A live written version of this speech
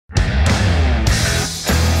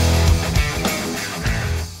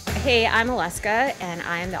Hey, I'm Aleska, and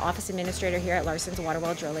I am the office administrator here at Larson's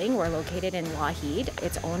Waterwell Drilling. We're located in Lougheed.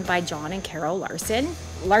 It's owned by John and Carol Larson.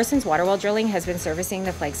 Larson's Waterwell Drilling has been servicing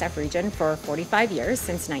the Flagstaff region for 45 years,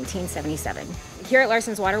 since 1977. Here at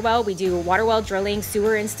Larson's Waterwell, we do waterwell drilling,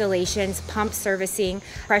 sewer installations, pump servicing,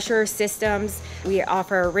 pressure systems. We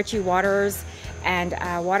offer Ritchie waters and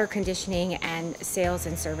water conditioning and sales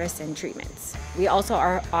and service and treatments. We also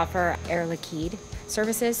offer air Lougheed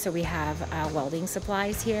services, so we have welding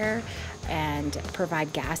supplies here and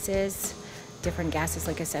provide gases, different gases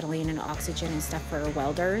like acetylene and oxygen and stuff for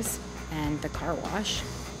welders, and the car wash.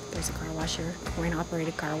 There's a car wash here,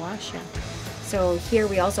 coin-operated car wash. Yeah. So here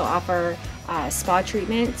we also offer spa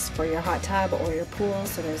treatments for your hot tub or your pool.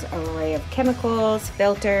 So there's an array of chemicals,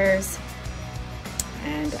 filters,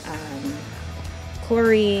 and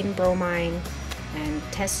chlorine, bromine, and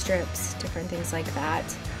test strips, different things like that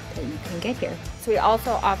you can get here. So we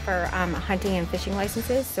also offer hunting and fishing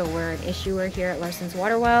licenses. So we're an issuer here at Larson's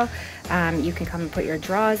Waterwell. You can come and put your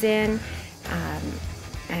draws in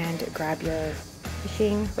and grab your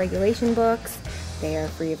fishing regulation books. They are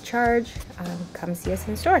free of charge. Come see us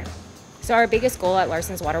in store. So our biggest goal at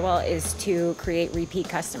Larson's Waterwell is to create repeat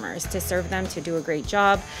customers, to serve them, to do a great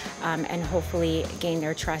job, and hopefully gain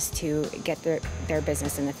their trust to get their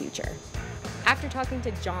business in the future. After talking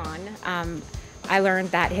to John, I learned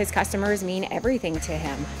that his customers mean everything to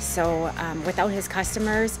him. So without his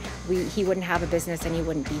customers, he wouldn't have a business and he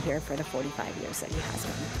wouldn't be here for the 45 years that he has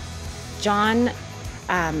been. John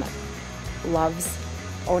loves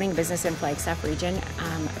owning business in Flagstaff region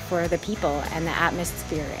for the people and the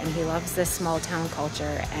atmosphere, and he loves the small town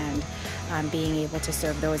culture and being able to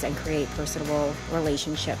serve those and create personable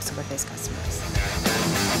relationships with his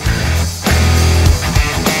customers.